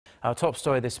Our top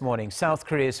story this morning, South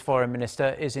Korea's foreign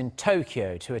minister is in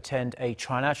Tokyo to attend a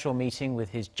trilateral meeting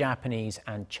with his Japanese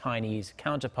and Chinese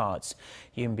counterparts.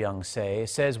 Byung-se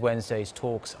says Wednesday's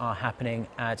talks are happening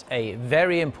at a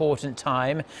very important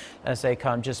time as they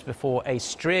come just before a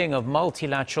string of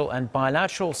multilateral and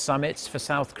bilateral summits for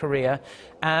South Korea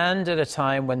and at a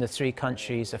time when the three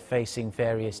countries are facing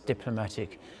various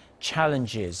diplomatic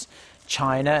challenges.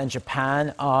 China and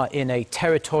Japan are in a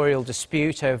territorial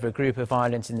dispute over a group of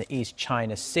islands in the East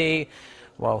China Sea,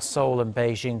 while Seoul and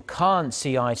Beijing can't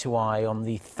see eye to eye on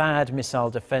the THAAD missile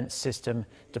defense system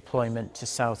deployment to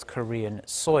South Korean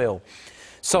soil.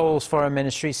 Seoul's foreign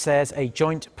ministry says a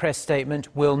joint press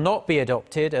statement will not be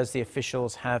adopted as the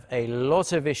officials have a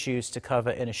lot of issues to cover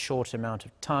in a short amount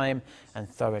of time and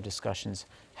thorough discussions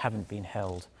haven't been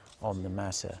held on the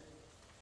matter.